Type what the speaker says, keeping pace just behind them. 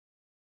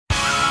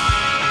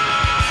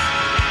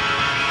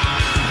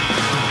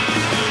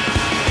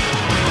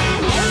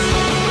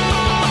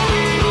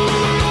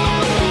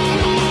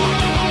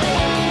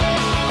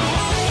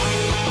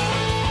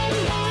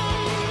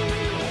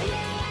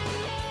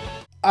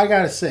I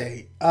gotta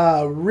say,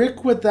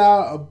 Rick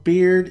without a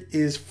beard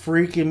is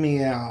freaking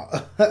me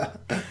out.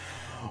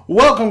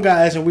 Welcome,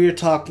 guys, and we are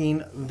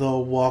talking The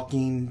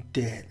Walking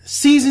Dead.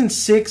 Season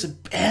 6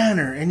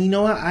 banner. And you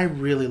know what? I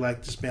really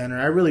like this banner.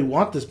 I really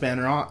want this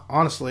banner,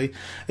 honestly.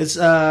 It's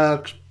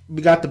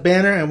we got the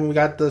banner, and we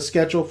got the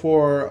schedule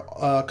for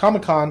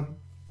Comic-Con.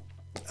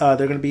 They're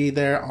going to be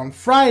there on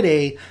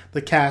Friday,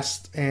 the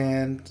cast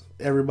and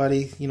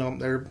everybody. You know,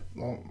 they're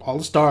all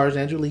the stars,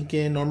 Andrew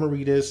Lincoln, Norman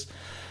Reedus.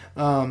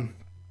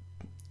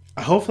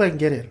 Hopefully I can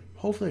get in.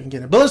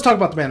 But let's talk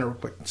about the banner real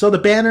quick. So the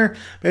banner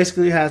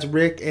basically has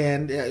Rick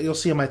and, you'll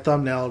see on my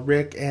thumbnail,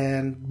 Rick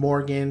and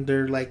Morgan.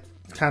 They're like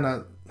kind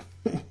of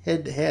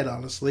head to head,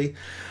 honestly.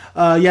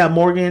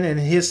 Morgan and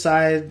his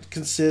side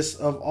consists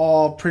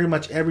of pretty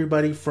much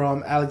everybody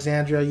from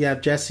Alexandria. You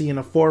have Jesse in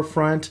the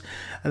forefront.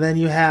 And then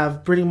you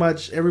have pretty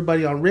much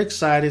everybody on Rick's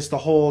side is the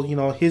whole,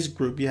 his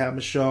group. You have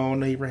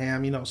Michonne,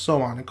 Abraham,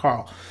 so on, and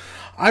Carl.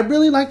 I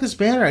really like this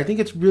banner. I think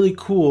it's really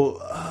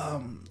cool.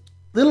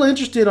 Little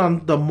interested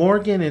on the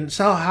Morgan and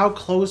how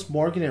close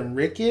Morgan and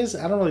Rick is.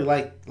 I don't really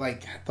like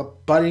the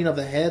butting of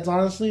the heads,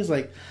 honestly. It's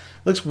like,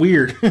 looks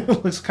weird.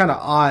 It looks kind of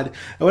odd.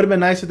 It would have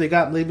been nice if they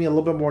got maybe a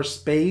little bit more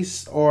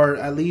space, or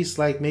at least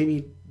like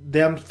maybe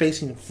them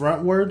facing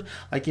frontward,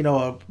 like,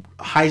 a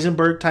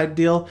Heisenberg type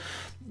deal.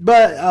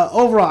 But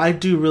overall, I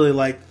do really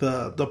like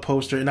the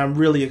poster, and I'm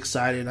really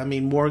excited. I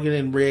mean, Morgan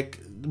and Rick,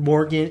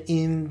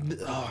 Morgan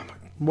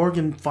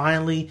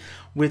finally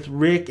with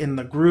Rick in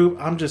the group.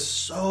 I'm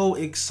just so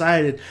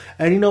excited.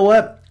 And you know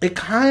what? It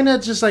kind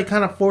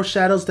of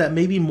foreshadows that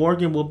maybe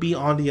Morgan will be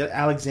on the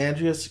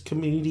Alexandria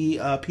community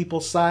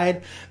people's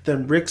side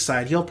than Rick's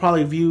side. He'll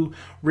probably view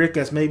Rick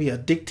as maybe a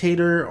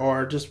dictator,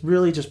 or just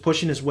really just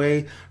pushing his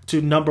way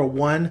to number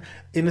one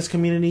in this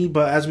community.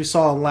 But as we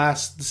saw in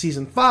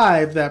season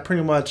 5, that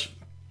pretty much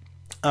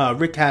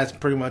Rick has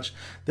pretty much,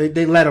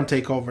 they let him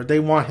take over. They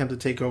want him to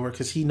take over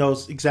because he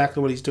knows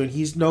exactly what he's doing.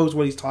 He knows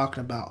what he's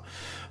talking about.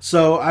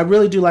 So I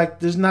really do like,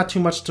 there's not too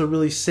much to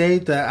really say.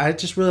 That I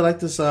just really like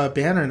this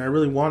banner, and I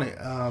really want it.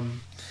 I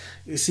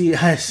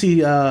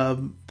see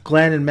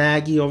Glenn and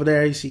Maggie over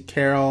there. You see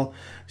Carol.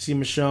 You see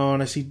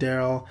Michonne. I see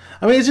Daryl.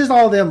 I mean, it's just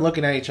all of them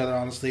looking at each other,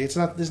 honestly.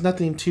 There's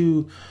nothing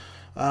too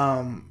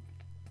much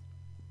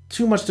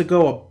to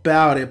go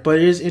about it, but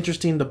it is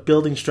interesting, the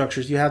building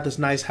structures. You have this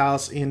nice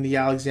house in the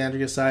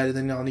Alexandria side, and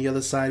then on the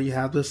other side you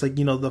have this,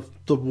 the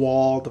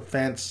wall, the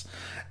fence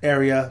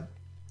area,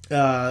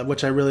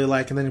 which I really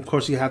like. And then of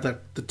course you have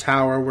the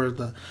tower where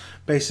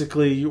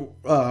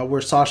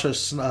where Sasha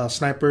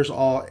snipers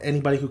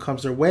anybody who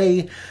comes their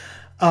way.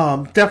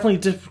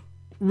 Definitely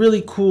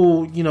really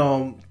cool,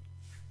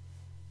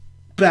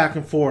 back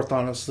and forth,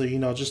 honestly.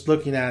 Just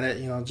looking at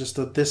it, just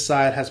that this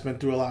side has been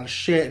through a lot of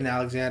shit, and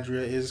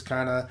Alexandria is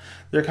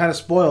they're kind of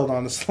spoiled,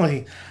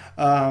 honestly.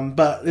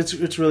 But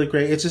it's really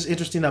great. It's just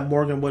interesting that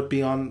Morgan would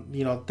be on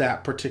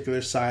that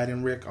particular side,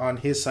 and Rick on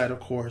his side, of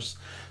course.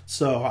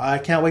 So I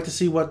can't wait to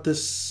see what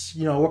this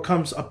what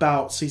comes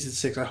about season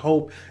 6. I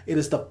hope it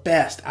is the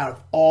best out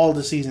of all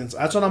the seasons.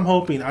 That's what I'm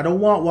hoping. I don't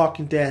want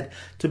Walking Dead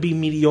to be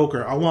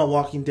mediocre. I want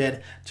Walking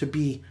Dead to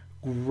be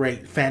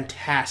great,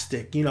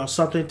 fantastic,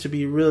 something to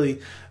be really,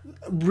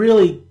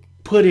 really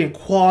put in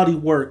quality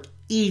work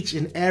each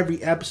and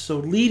every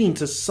episode, leading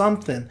to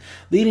something,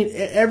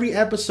 every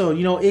episode.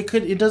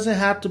 It doesn't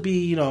have to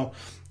be,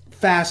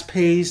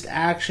 fast-paced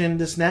action,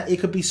 this and that. It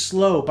could be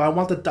slow, but I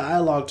want the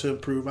dialogue to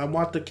improve. I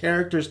want the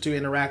characters to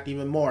interact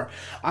even more.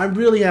 I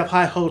really have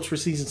high hopes for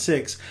season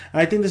 6,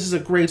 and I think this is a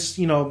great,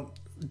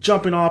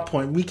 jumping off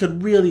point. We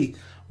could really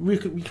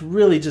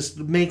just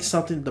make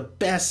something the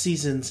best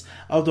seasons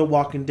of The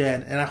Walking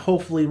Dead. And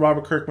hopefully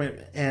Robert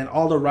Kirkman and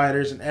all the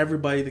writers and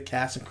everybody, the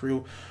cast and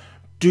crew,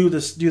 do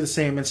the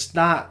same, and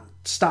stop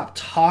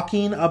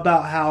talking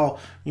about how,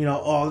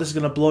 this is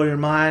going to blow your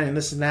mind and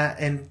this and that.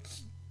 And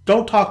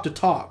don't talk to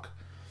talk.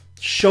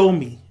 Show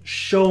me.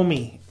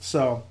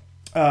 So,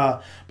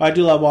 but I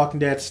do love Walking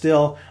Dead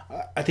still.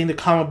 I think the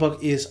comic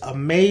book is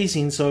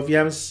amazing. So if you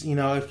haven't, if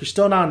you're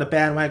still not on the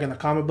bandwagon of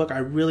the comic book, I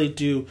really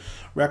do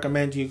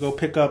recommend you go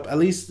pick up at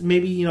least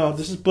maybe,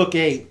 this is book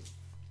 8.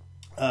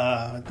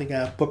 I think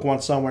I have book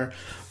 1 somewhere.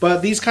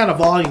 But these kind of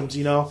volumes,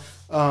 you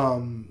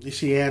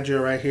see Andrea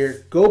right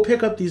here. Go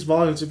pick up these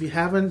volumes if you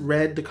haven't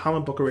read the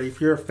comic book already.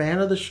 If you're a fan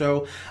of the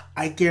show,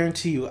 I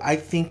guarantee you, I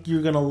think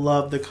you're gonna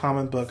love the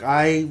comic book.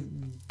 I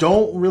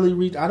don't really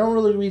read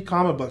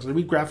comic books. I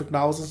read graphic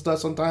novels and stuff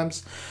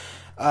sometimes.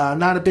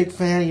 Not a big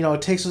fan.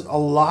 It takes a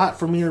lot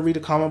for me to read a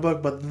comic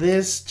book, but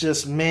this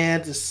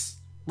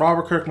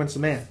Robert Kirkman's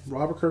the man.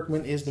 Robert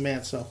Kirkman is the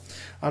man. So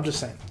I'm just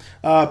saying.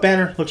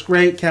 Banner looks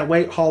great. Can't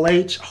wait. Hall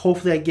H.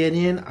 Hopefully I get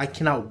in. I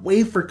cannot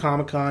wait for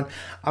Comic-Con.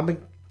 I'm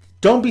going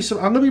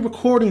to be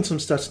recording some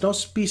stuff, so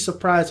don't be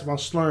surprised if I'm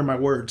slurring my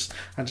words.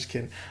 I'm just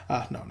kidding.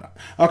 No.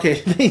 Okay,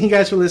 thank you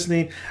guys for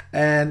listening,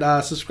 and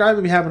subscribe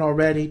if you haven't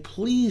already.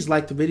 Please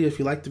like the video if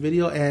you like the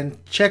video,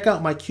 and check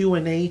out my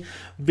Q&A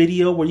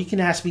video where you can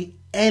ask me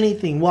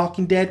anything.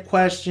 Walking Dead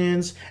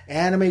questions,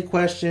 anime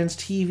questions,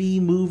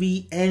 TV,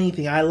 movie,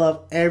 anything. I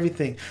love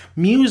everything.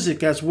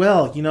 Music as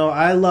well. You know,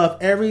 I love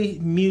every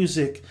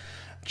music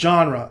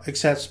genre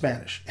except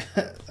Spanish.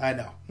 I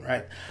know,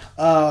 right?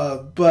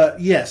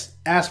 But yes,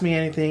 ask me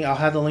anything. I'll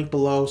have the link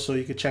below so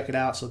you can check it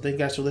out. So thank you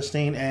guys for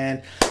listening.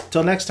 And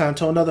till next time,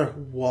 till another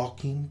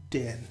Walking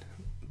Dead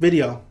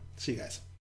video. See you guys.